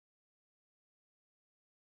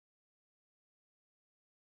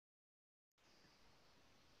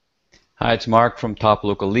Hi, it's Mark from Top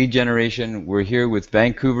Local Lead Generation. We're here with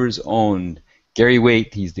Vancouver's own Gary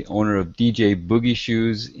Waight. He's the owner of DJ Boogie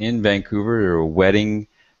Shoes in Vancouver. They're a wedding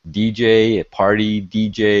DJ, a party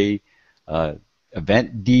DJ,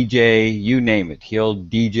 event DJ, you name it. He'll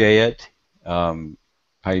DJ it. How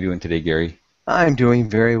you doing today, Gary? I'm doing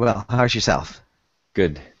very well. How's yourself?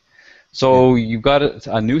 Good. So you've got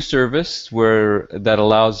a new service that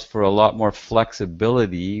allows for a lot more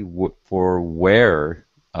flexibility for where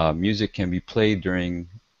music can be played during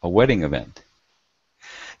a wedding event.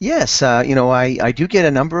 Yes, I do get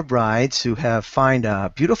a number of brides who find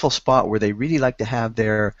a beautiful spot where they really like to have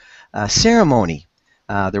their ceremony,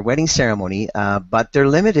 their wedding ceremony, but they're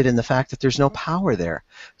limited in the fact that there's no power there.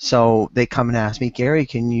 So they come and ask me, Gary,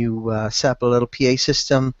 can you set up a little PA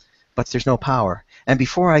system, but there's no power. And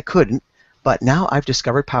before I couldn't, but now I've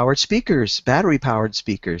discovered powered speakers, battery-powered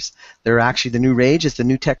speakers. They're actually the new rage. As the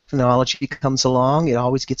new technology comes along, it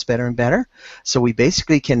always gets better and better. So we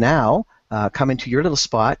basically can now come into your little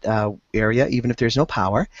spot area, even if there's no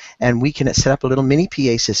power, and we can set up a little mini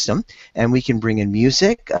PA system, and we can bring in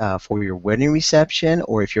music for your wedding reception,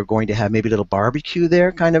 or if you're going to have maybe a little barbecue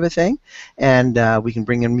there, kind of a thing. And we can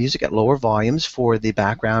bring in music at lower volumes for the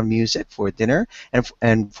background music for dinner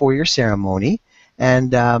and for your ceremony.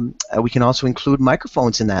 And we can also include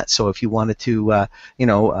microphones in that. So if you wanted to,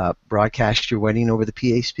 broadcast your wedding over the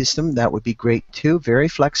PA system, that would be great too. Very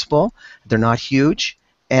flexible. They're not huge,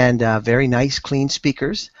 and very nice, clean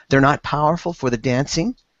speakers. They're not powerful for the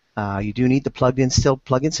dancing. You do need the plug-in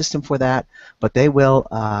system for that, but they will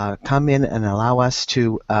come in and allow us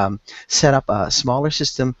to set up a smaller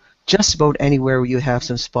system just about anywhere where you have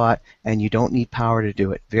some spot, and you don't need power to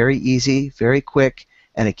do it. Very easy, very quick.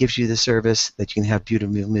 And it gives you the service that you can have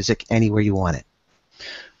beautiful music anywhere you want it.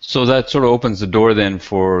 So that sort of opens the door then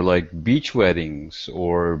for like beach weddings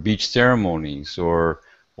or beach ceremonies or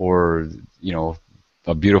under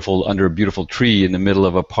a beautiful tree in the middle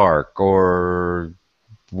of a park, or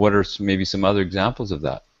what are maybe some other examples of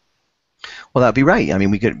that? Well, that'd be right. I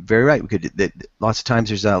mean, very right. Lots of times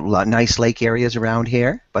there's a lot nice lake areas around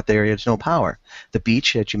here, but there's no power. The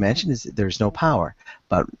beach that you mentioned there's no power,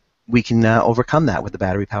 but we can overcome that with the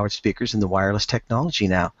battery-powered speakers and the wireless technology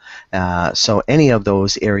now. So any of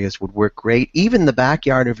those areas would work great. Even the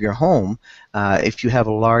backyard of your home, if you have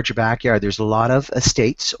a larger backyard, there's a lot of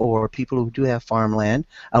estates or people who do have farmland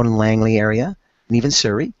out in Langley area and even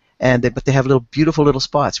Surrey, but they have beautiful little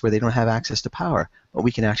spots where they don't have access to power. But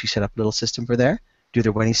we can actually set up a little system for there, do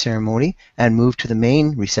their wedding ceremony, and move to the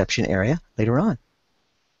main reception area later on.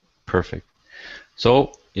 Perfect.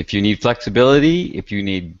 So if you need flexibility, if you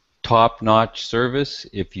need top-notch service,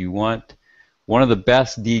 if you want one of the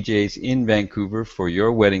best DJs in Vancouver for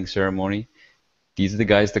your wedding ceremony, these are the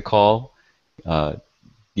guys to call.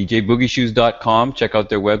 DJBoogieShoes.com. Check out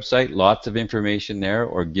their website. Lots of information there.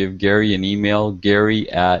 Or give Gary an email,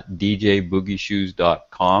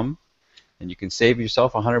 gary@DJBoogieShoes.com. And you can save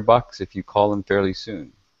yourself $100 if you call them fairly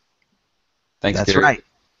soon. Thanks, Gary. That's right.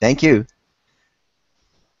 Thank you.